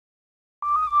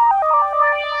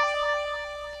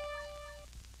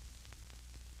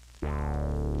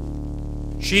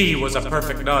She was a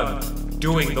perfect nun,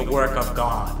 doing the work of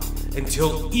God,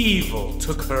 until evil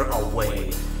took her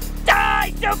away.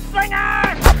 Die, soup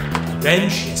slinger! Then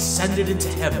she ascended into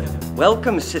heaven.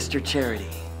 Welcome, Sister Charity.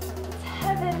 It's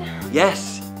heaven.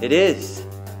 Yes, it is.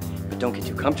 But don't get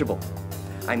too comfortable.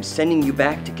 I'm sending you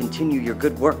back to continue your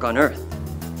good work on Earth.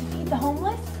 To feed the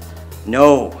homeless?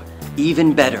 No,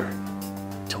 even better.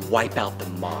 To wipe out the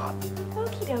mob.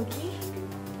 Okie dokie.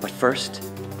 But first,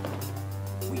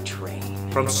 we train.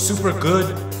 From super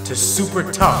good to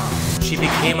super tough, she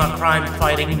became a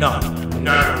crime-fighting nun.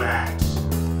 None of that.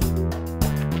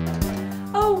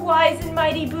 Oh, wise and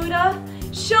mighty Buddha,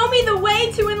 show me the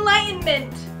way to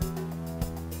enlightenment.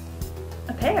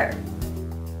 A pear.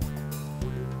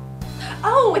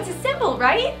 Oh, it's a symbol,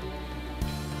 right?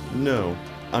 No,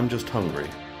 I'm just hungry.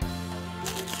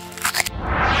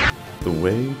 The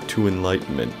way to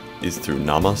enlightenment is through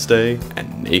namaste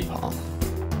and napalm.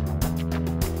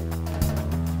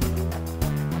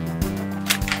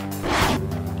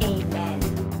 Amen.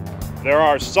 There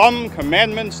are some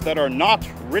commandments that are not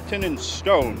written in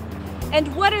stone.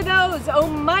 And what are those, oh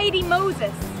mighty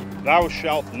Moses? Thou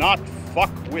shalt not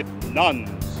fuck with nuns.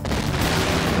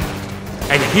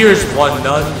 And here's one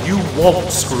nun you won't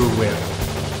screw with.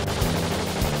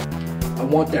 I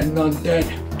want that nun dead.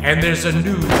 And there's a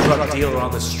new drug dealer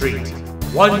on the street.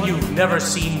 One you've never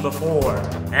seen before.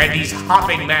 And he's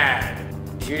hopping mad.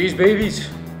 See these babies?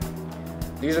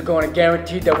 These are going to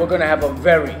guarantee that we're going to have a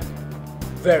very,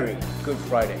 very good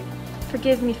Friday.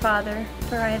 Forgive me, Father,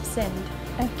 for I have sinned.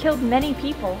 I've killed many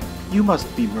people. You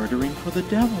must be murdering for the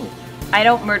devil. I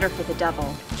don't murder for the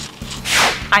devil.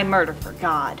 I murder for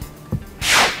God.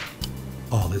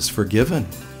 All is forgiven.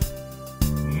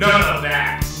 None of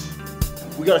that.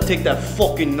 We gotta take that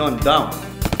fucking nun down.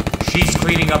 She's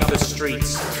cleaning up the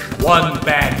streets, one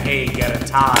bad egg at a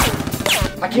time.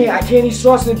 I can't eat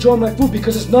sauce and enjoy my food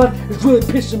because this nun is really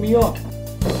pissing me off.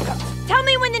 Tell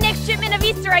me when the next shipment of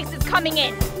Easter eggs is coming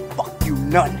in. Fuck you,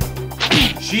 nun.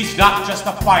 She's not just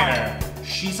a fighter,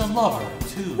 she's a lover,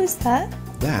 too. Who's that?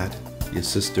 That is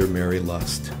Sister Mary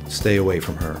Lust. Stay away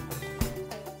from her.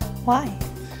 Why?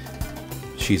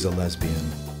 She's a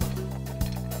lesbian.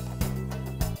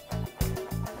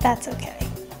 That's okay.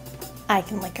 I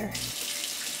can lick her.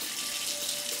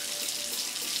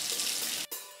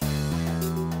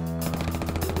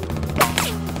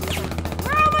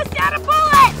 We're almost out of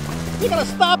bullets! We gotta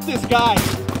stop this guy!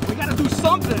 We gotta do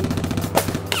something!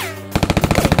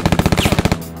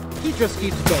 He just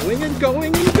keeps going and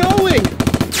going and going!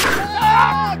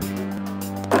 Ah!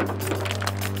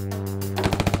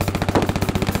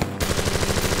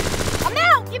 I'm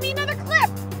out! Give me another clip!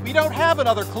 We don't have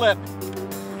another clip!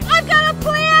 I've got a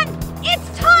plan!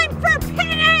 It's time for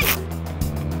penance!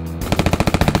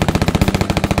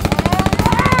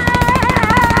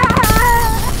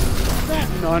 That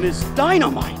nun is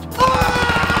dynamite!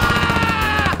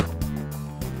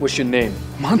 What's your name?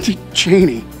 Monte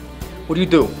Chaney, What do you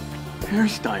do?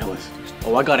 hairstylist.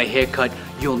 Oh, I got a haircut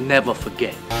you'll never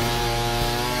forget.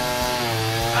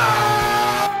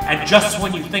 And just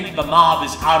when you think the mob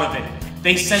is out of it,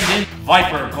 they send in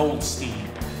Viper Goldstein.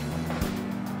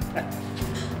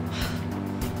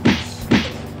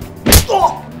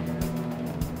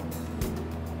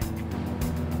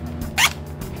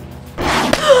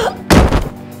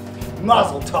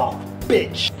 Mazel tov,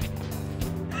 bitch!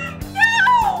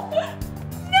 No!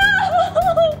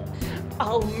 No!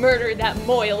 I'll murder that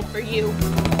moil for you.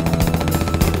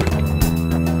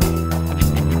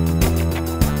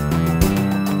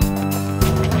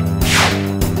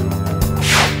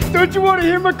 Don't you want to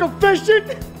hear my confession?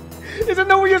 Isn't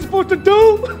that what you're supposed to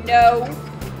do? No.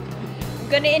 I'm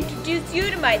gonna introduce you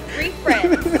to my three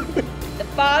friends. The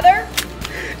Father,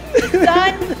 the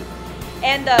Son,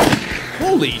 and the...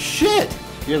 Holy shit!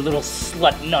 Your little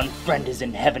slut nun friend is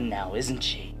in heaven now, isn't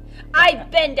she?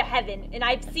 I've been to heaven, and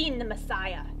I've seen the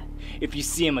Messiah. If you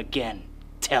see him again,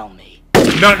 tell me.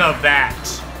 None of that.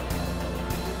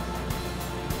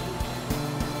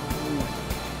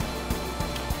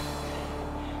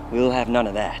 We'll have none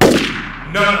of that.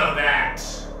 None of that.